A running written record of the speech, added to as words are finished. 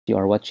You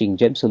are watching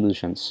Jeb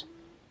Solutions,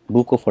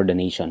 Buko for the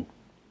Nation.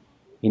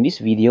 In this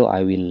video,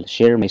 I will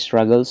share my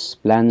struggles,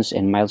 plans,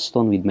 and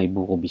milestone with my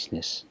Buko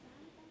business.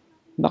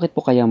 Bakit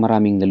po kaya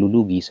maraming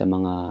nalulugi sa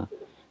mga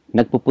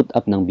nagpo-put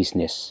up ng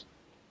business?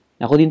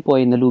 Ako din po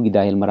ay nalugi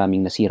dahil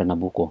maraming nasira na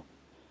buko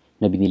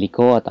na binili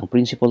ko at ang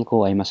principle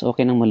ko ay mas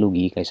okay nang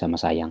malugi kaysa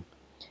masayang.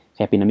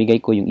 Kaya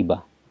pinamigay ko yung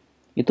iba.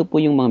 Ito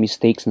po yung mga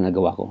mistakes na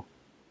nagawa ko.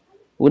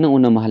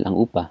 Unang-una, mahal ang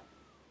upa.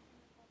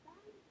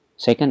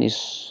 Second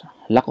is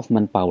lack of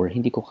manpower.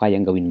 Hindi ko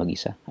kayang gawin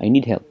mag-isa. I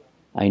need help.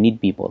 I need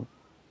people.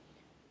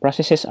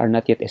 Processes are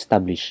not yet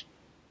established.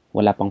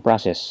 Wala pang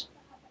process.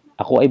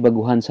 Ako ay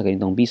baguhan sa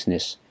ganitong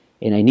business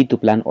and I need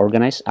to plan,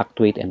 organize,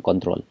 actuate, and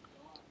control.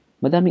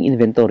 Madaming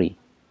inventory.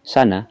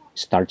 Sana,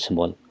 start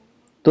small.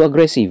 Too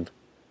aggressive.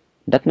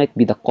 That might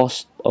be the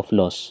cost of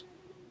loss.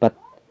 But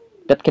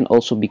that can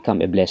also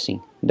become a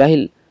blessing.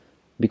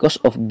 Because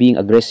of being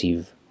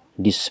aggressive,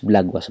 this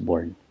vlog was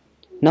born.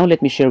 Now let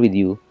me share with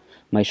you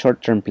my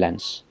short-term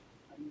plans.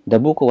 The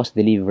Buko was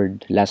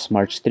delivered last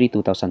March 3,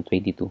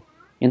 2022.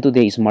 And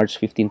today is March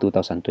 15,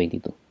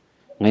 2022.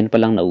 Ngayon pa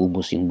lang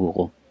nauubos yung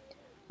buko.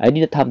 I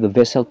did not have the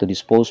vessel to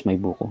dispose my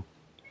buko.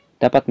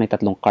 Dapat may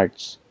 3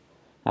 carts.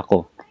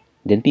 Ako,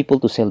 then people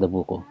to sell the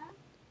buko.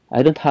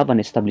 I don't have an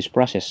established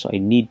process, so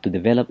I need to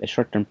develop a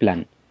short-term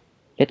plan.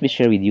 Let me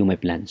share with you my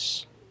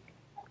plans.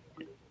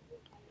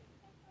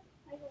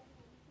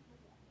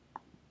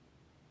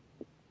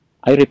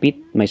 I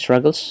repeat my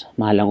struggles,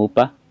 mahal ang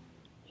upa,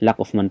 lack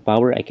of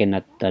manpower, I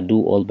cannot do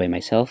all by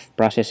myself,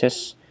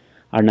 processes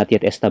are not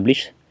yet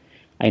established,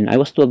 and I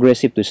was too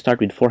aggressive to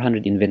start with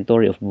 400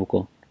 inventory of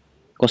buko,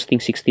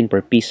 costing 16 per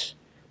piece,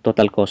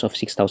 total cost of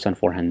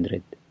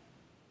 6,400.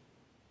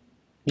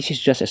 This is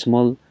just a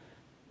small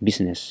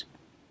business.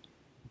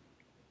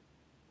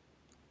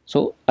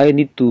 So I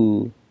need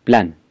to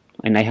plan,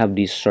 and I have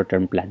these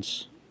short-term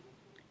plans.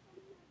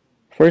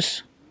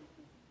 First,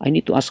 I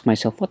need to ask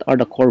myself, what are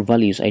the core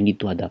values I need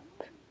to adapt?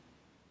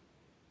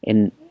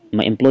 And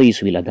my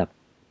employees will adapt.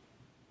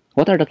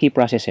 What are the key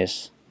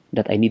processes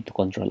that I need to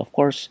control? Of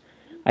course,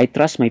 I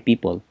trust my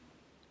people,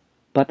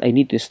 but I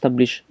need to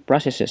establish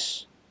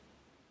processes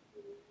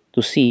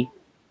to see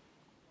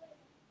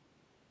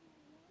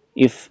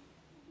if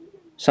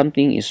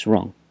something is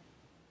wrong.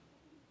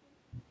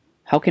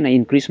 How can I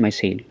increase my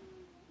sale?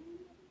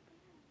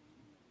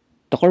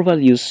 The core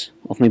values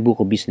of my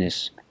Buko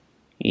business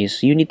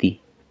is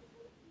unity,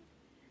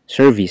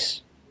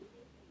 service,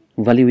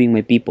 valuing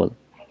my people.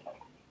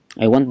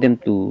 I want them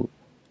to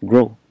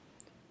grow.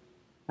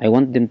 I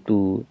want them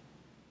to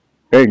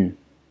earn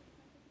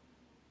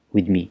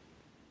with me.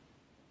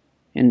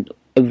 And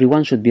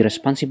everyone should be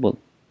responsible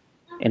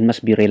and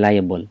must be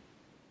reliable.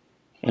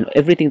 And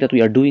everything that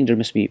we are doing, there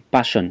must be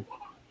passion,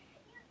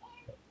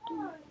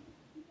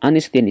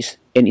 honesty,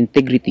 and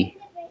integrity.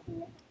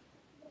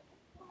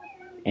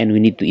 And we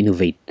need to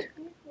innovate.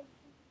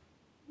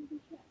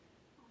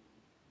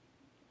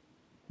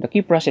 The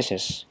key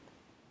processes,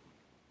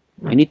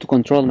 I need to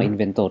control my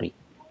inventory,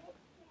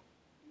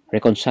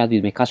 reconcile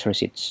with my cash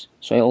receipts.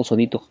 So I also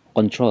need to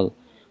control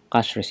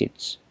cash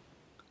receipts.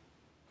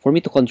 For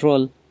me to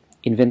control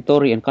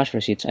inventory and cash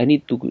receipts, I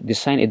need to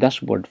design a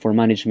dashboard for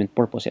management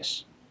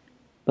purposes.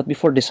 But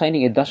before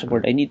designing a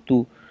dashboard, I need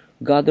to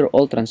gather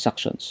all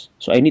transactions.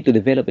 So I need to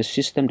develop a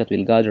system that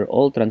will gather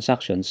all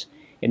transactions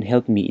and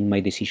help me in my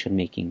decision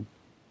making.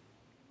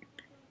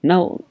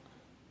 Now,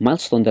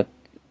 milestone that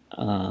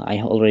I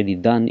have already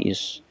done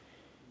is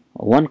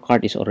 1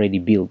 cart is already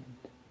built,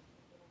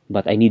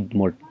 but I need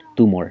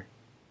 2 more.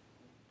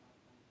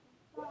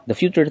 The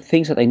future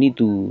things that I need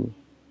to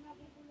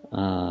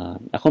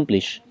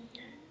accomplish,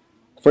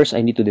 first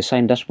I need to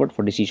design dashboard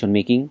for decision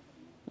making.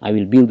 I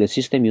will build a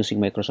system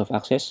using Microsoft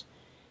Access,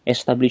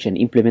 establish and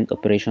implement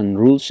operation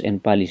rules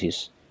and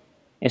policies,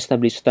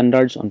 establish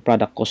standards on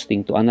product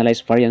costing to analyze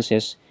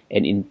variances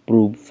and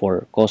improve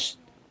for cost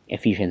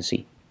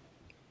efficiency.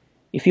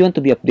 If you want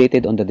to be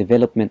updated on the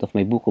development of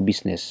my Buko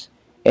business,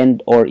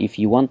 and or if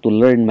you want to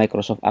learn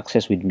Microsoft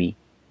Access with me,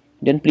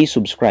 then please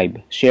subscribe,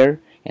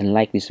 share, and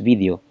like this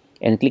video,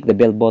 and click the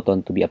bell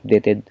button to be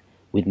updated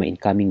with my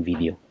incoming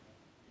video.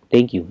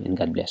 Thank you and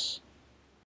God bless.